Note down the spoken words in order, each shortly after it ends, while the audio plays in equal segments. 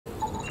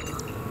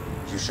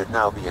You should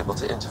now be able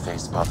to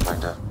interface,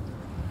 Pathfinder.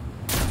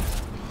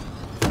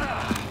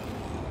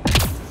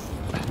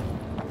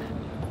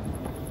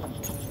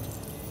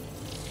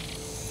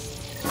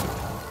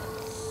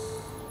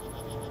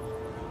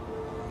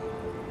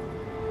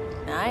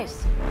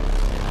 Nice.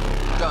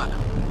 Done.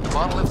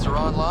 Monoliths are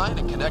online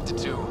and connected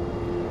to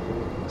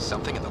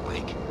something in the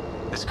lake.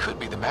 This could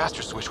be the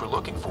master switch we're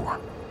looking for.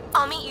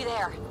 I'll meet you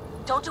there.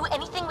 Don't do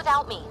anything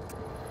without me.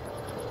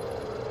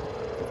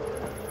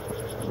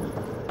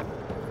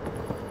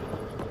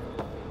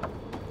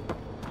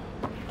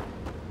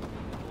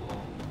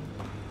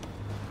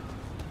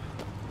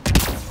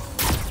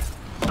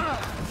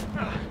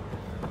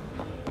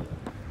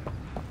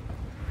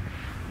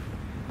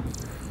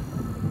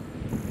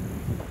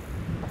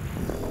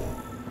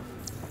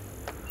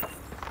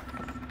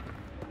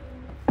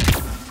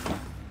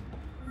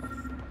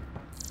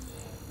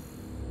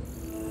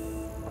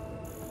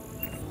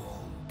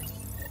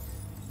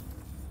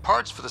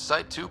 Parts for the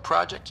Site 2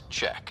 project,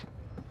 check.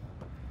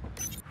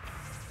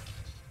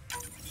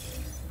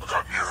 Look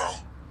up, Nero.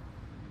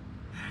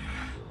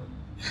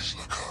 Yes,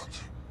 look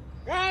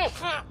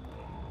up.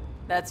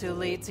 That's who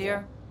leads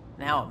here?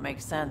 Now it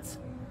makes sense.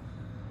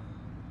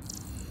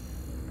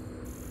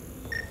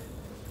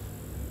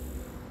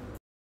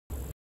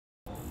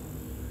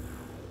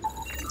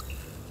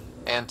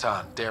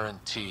 Anton,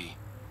 Darren T.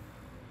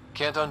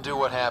 Can't undo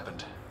what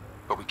happened,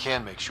 but we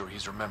can make sure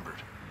he's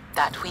remembered.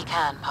 That we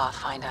can,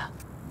 Pathfinder.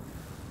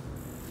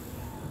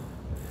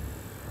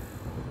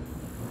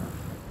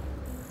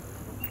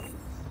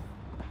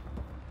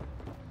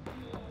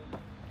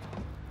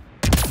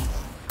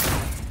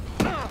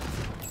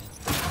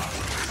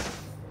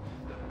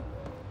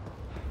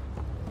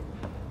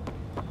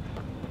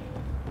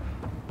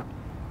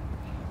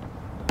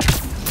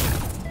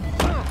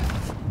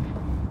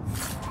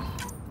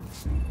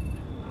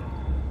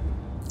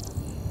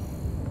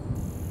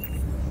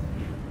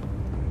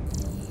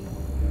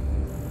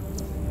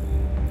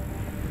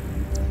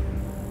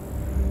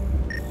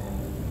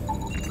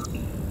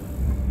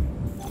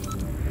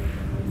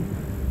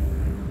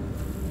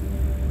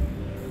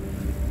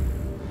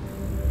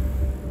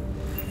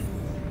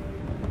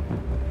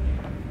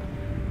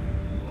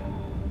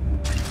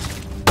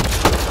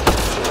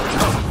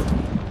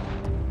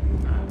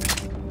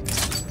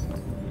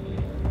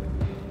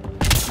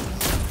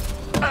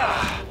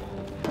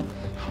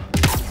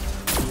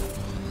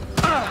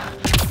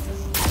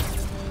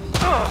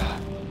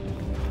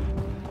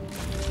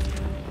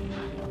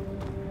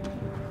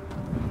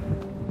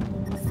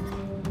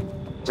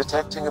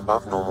 Detecting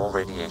above normal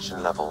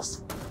radiation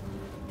levels.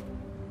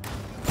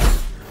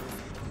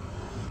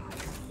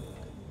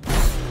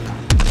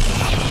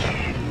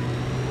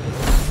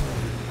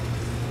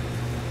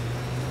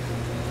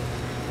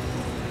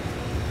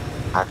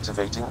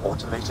 Activating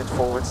automated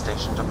forward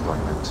station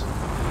deployment.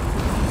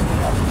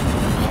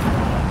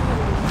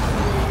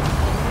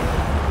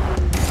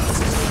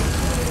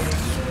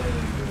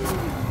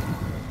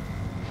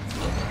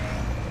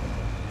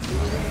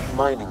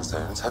 Mining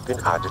zones have been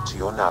added to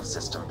your nav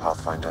system,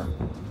 Pathfinder.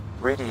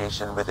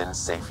 Radiation within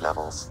safe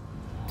levels.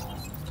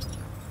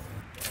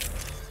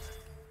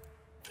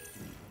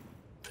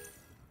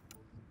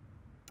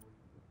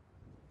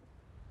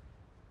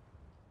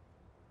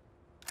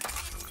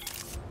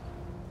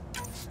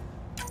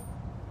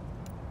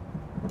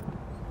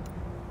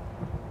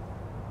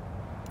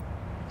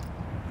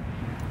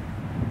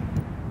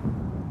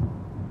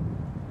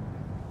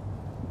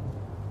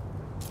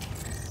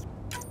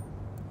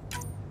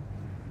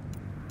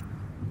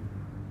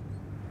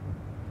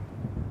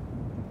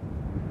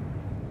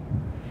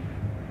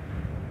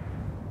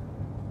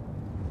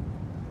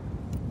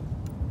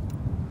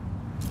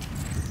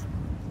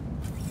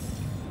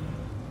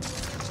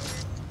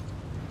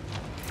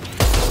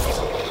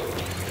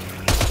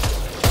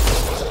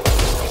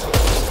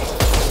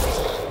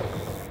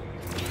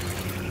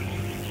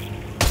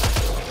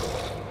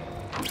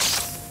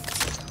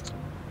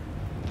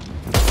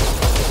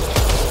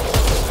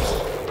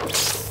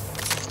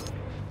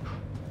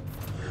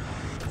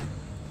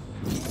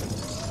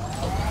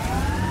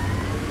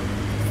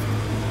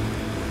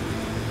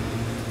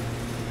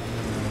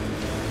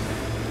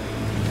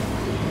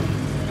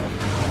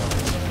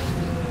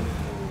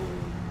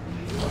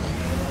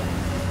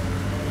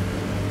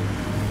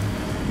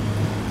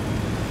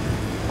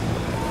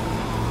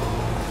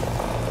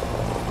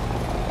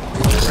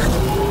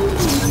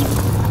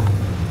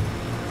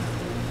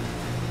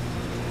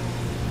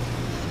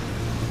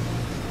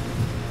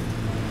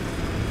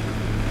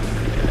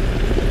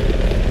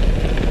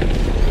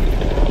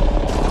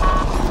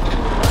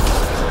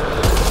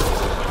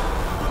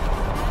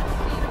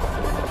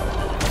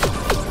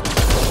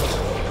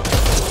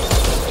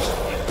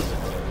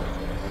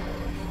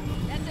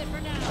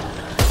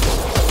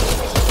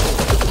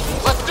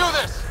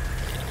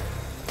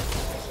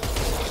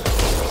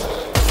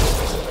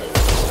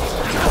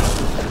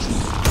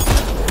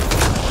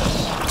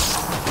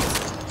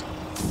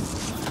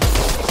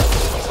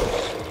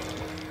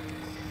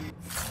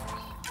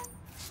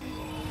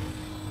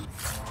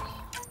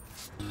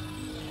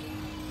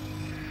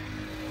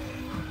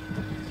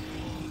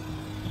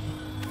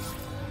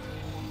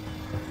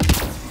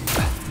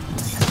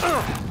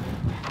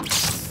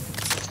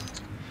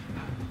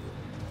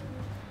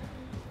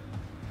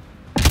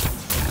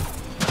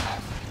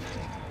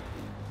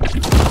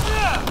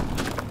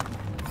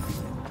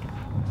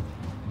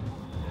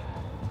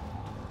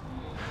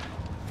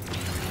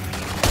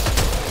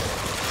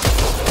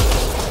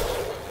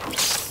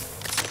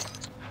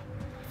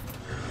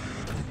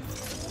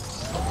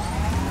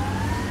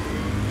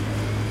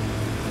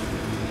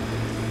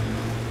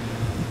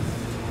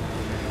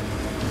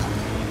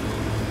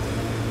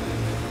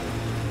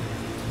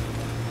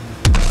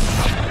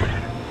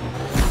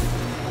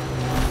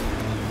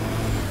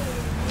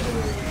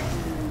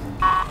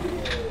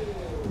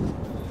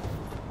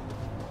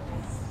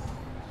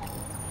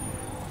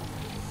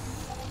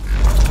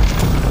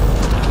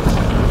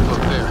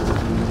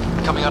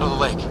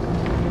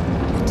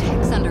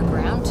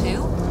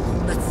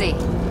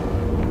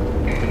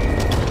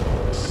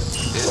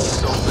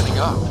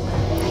 up.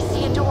 I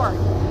see a door.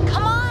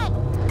 Come on!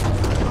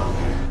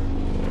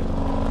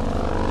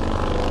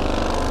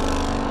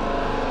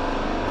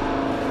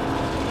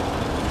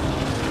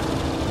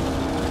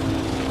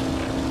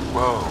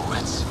 Whoa,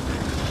 it's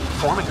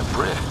forming a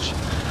bridge.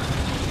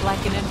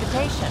 Like an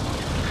invitation.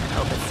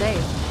 Hope it's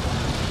safe.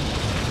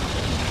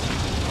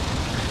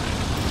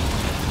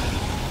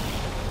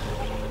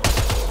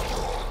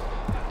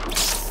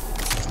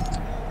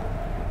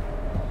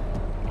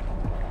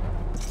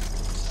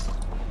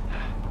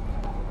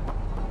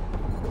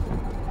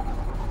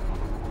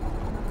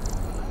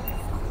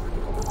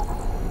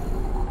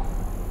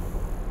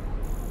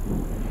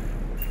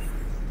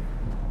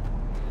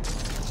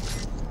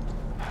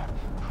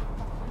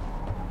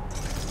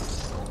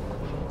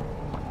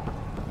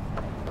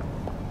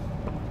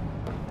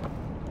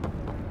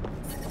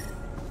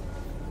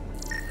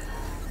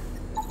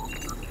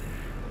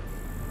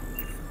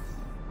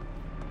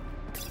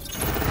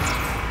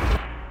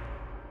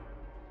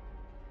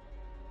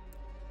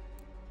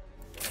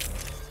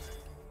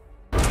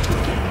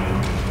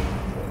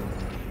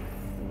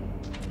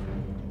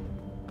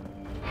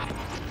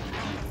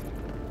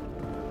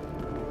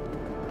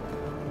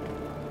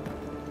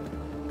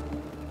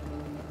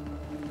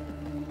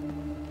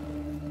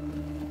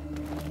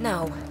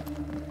 No.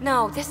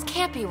 No, this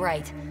can't be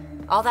right.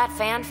 All that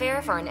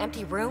fanfare for an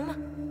empty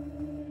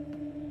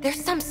room?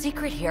 There's some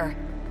secret here.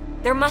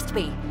 There must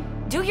be.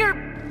 Do your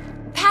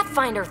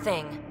Pathfinder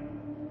thing.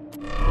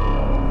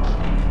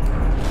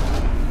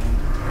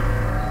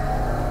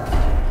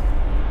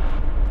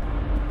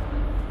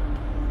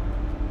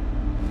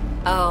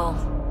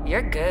 Oh,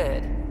 you're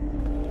good.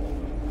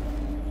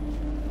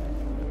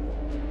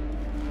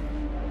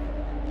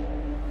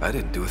 I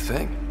didn't do a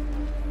thing.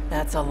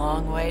 That's a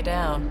long way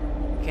down.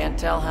 Can't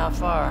tell how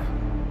far.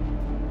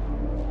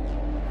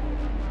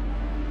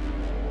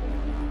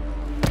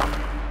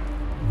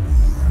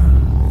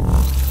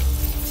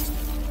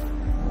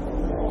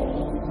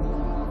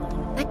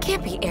 That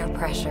can't be air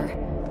pressure.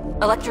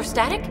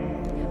 Electrostatic?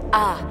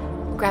 Ah,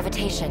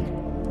 gravitation.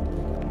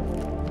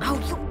 Oh,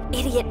 you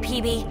idiot,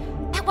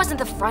 PB. That wasn't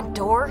the front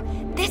door.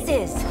 This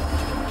is.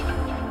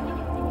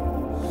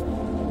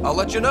 I'll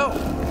let you know.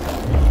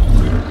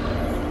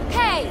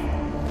 Hey!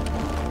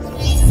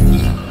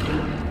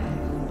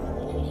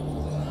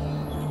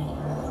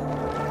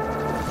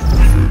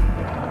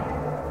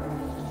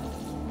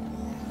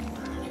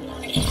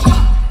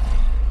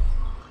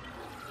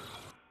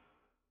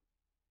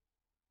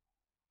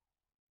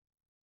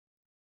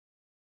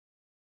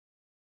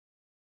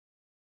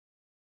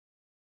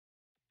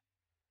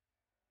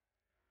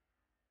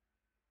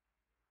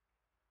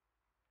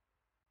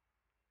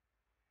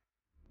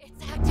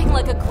 It's acting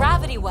like a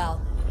gravity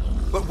well.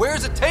 But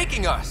where's it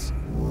taking us?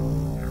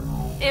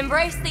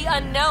 Embrace the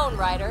unknown,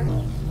 Ryder.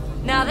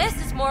 Now this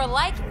is more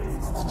like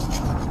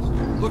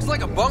it. Looks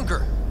like a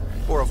bunker.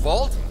 Or a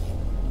vault?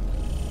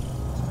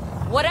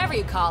 Whatever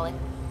you call it.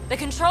 The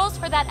controls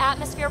for that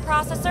atmosphere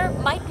processor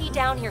might be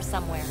down here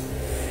somewhere.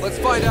 Let's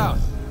find out.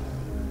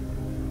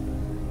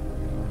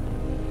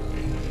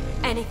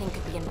 Anything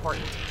could be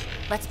important.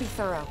 Let's be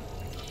thorough.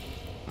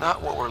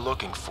 Not what we're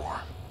looking for,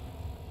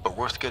 but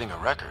worth getting a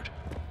record.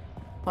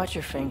 Watch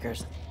your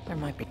fingers. There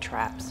might be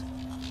traps.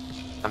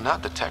 I'm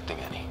not detecting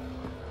any.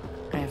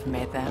 I've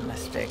made that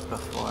mistake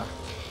before.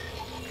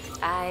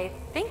 I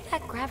think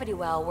that gravity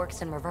well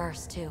works in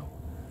reverse, too.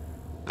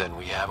 Then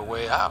we have a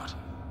way out.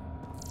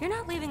 You're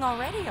not leaving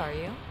already, are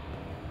you?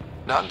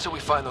 Not until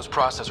we find those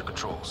processor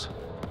controls.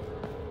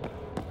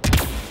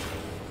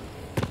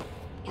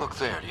 Look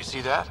there, do you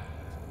see that?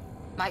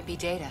 Might be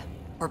data,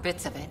 or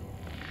bits of it.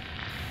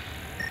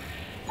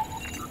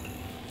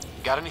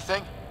 Got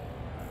anything?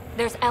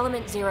 There's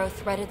element 0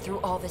 threaded through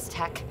all this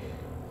tech.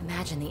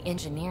 Imagine the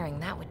engineering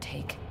that would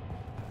take.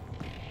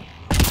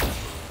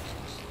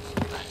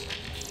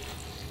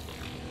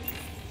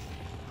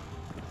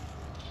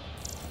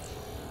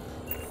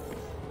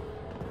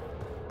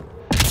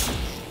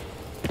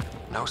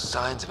 No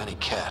signs of any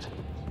cat.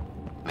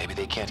 Maybe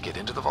they can't get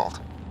into the vault.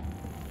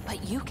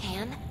 But you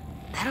can.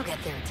 That'll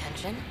get their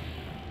attention.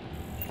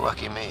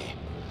 Lucky me.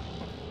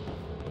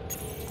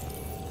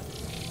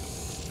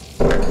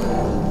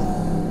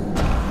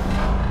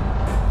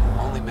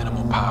 Only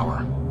minimal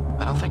power.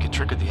 I don't think it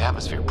triggered the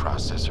atmosphere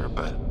processor,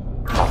 but...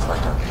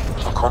 Pathfinder,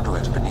 a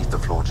conduit beneath the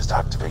floor just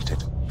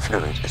activated.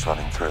 Fluid is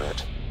running through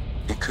it.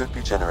 It could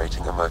be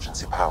generating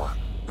emergency power.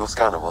 Your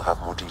scanner will have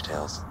more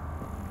details.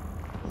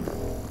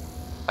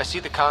 I see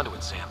the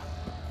conduit, Sam.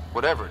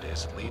 Whatever it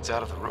is, it leads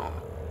out of the room.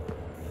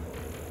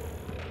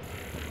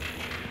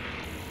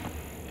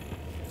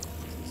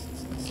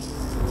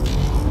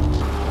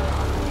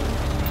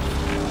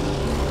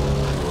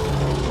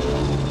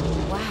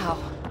 Wow.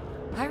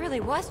 I really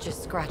was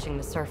just scratching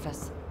the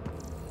surface.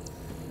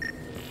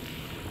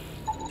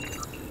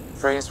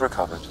 Phrase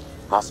recovered.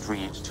 Must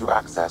read to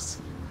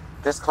access.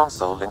 This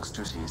console links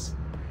duties.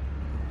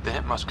 Then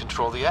it must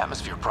control the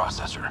atmosphere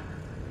processor.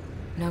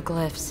 No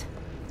glyphs.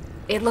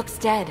 It looks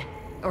dead.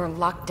 or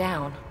locked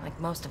down, like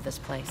most of this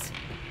place.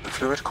 The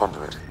fluid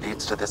conduit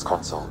leads to this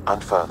console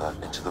and further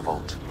into the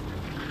vault.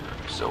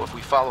 So if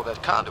we follow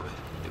that conduit,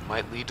 it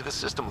might lead to the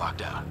system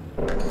lockdown.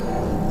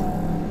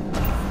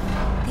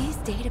 These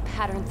data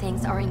pattern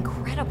things are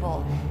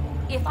incredible.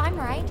 If I'm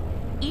right,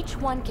 each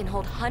one can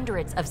hold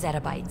hundreds of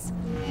zettabytes.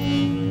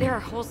 There are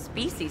whole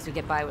species who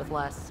get by with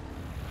less.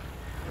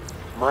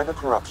 Minor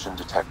corruption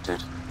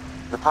detected.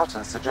 The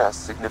pattern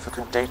suggests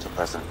significant data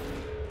present.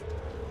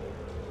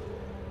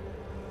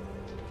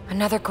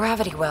 Another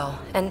gravity well,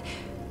 and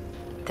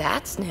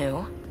that's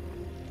new.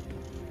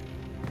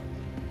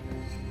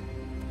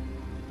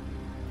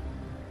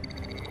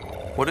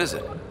 What is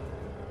it?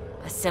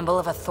 A symbol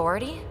of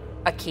authority?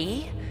 A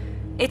key?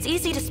 It's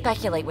easy to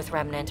speculate with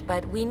Remnant,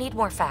 but we need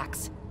more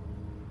facts.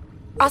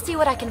 I'll see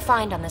what I can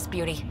find on this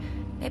beauty.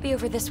 Maybe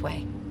over this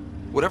way.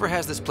 Whatever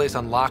has this place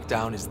on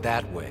lockdown is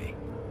that way.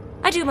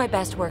 I do my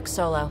best work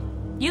solo.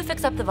 You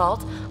fix up the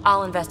vault,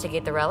 I'll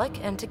investigate the relic,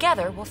 and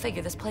together we'll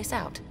figure this place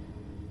out.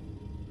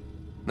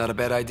 Not a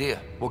bad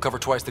idea. We'll cover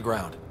twice the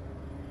ground.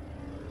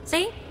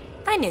 See?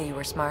 I knew you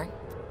were smart.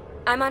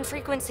 I'm on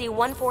frequency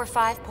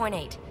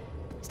 145.8.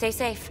 Stay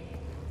safe.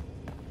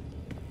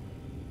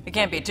 It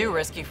can't be too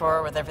risky for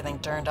her with everything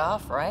turned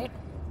off, right?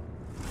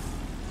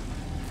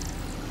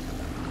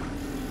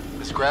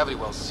 This gravity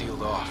well's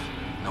sealed off.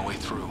 No way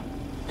through.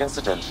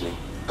 Incidentally,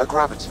 a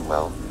gravity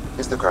well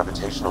is the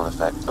gravitational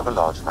effect of a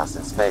large mass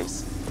in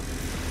space.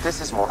 This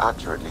is more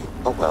accurately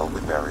a well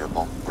with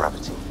variable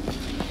gravity.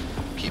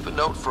 Keep a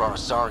note for our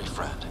sorry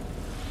friend.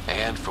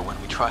 And for when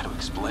we try to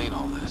explain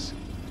all this.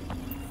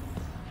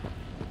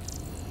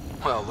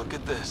 Well, look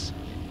at this.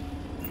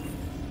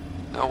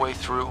 No way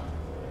through.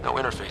 No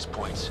interface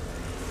points.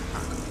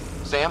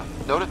 Sam,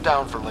 note it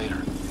down for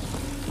later.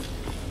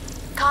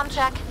 Comm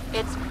check.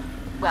 It's...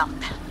 well,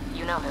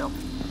 you know who.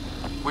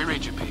 We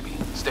read you, baby.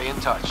 Stay in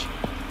touch.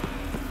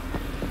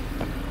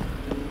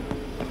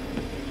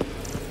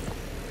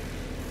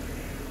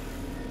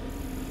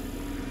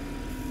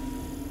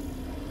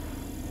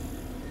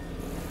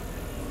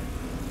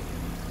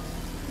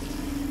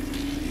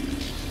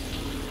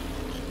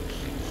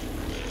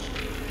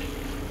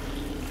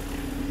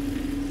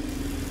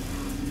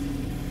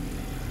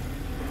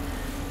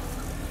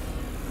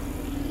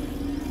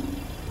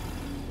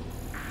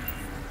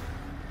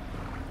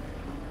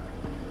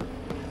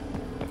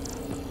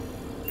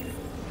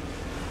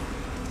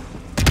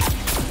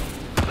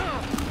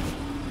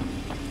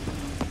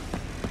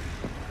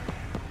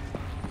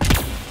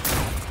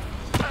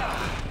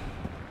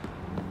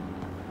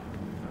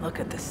 Look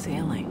at the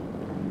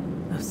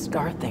ceiling. Those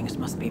star things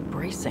must be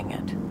bracing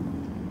it.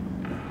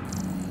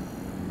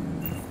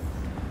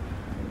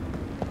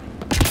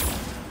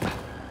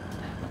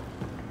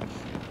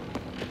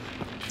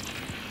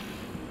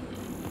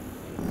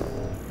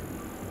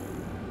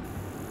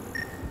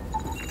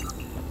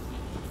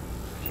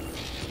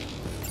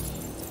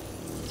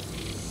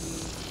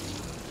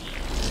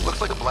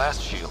 Looks like a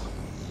blast shield.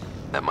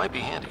 That might be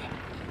handy.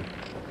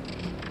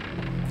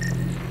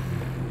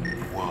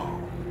 Whoa.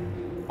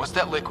 What's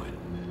that liquid?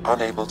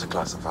 Unable to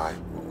classify.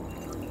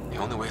 The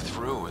only way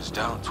through is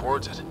down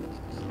towards it.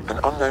 An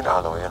unknown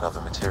alloy and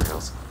other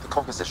materials. The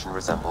composition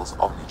resembles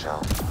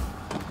omnigel.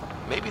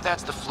 Maybe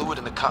that's the fluid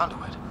in the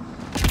conduit.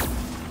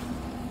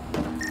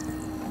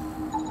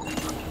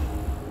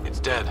 It's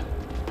dead.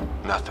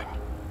 Nothing.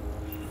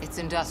 It's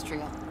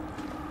industrial.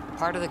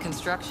 Part of the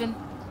construction?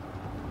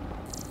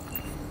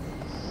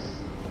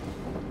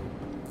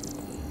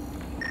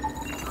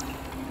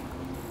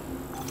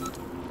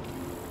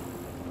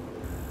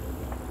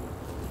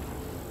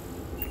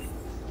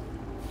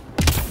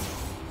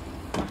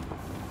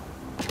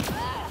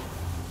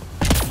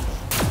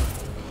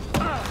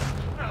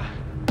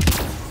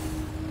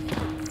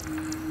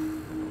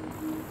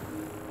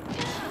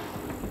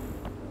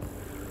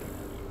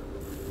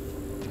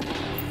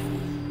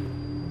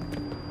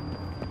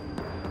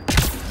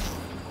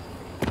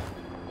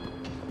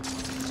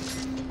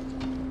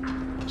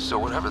 So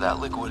whatever that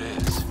liquid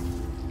is,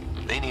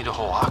 they need a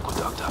whole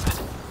aqueduct of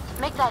it.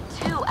 Make that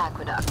 2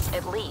 aqueducts,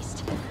 at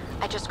least.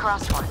 I just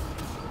crossed one.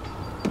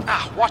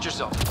 Ah, watch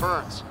yourself, it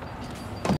burns.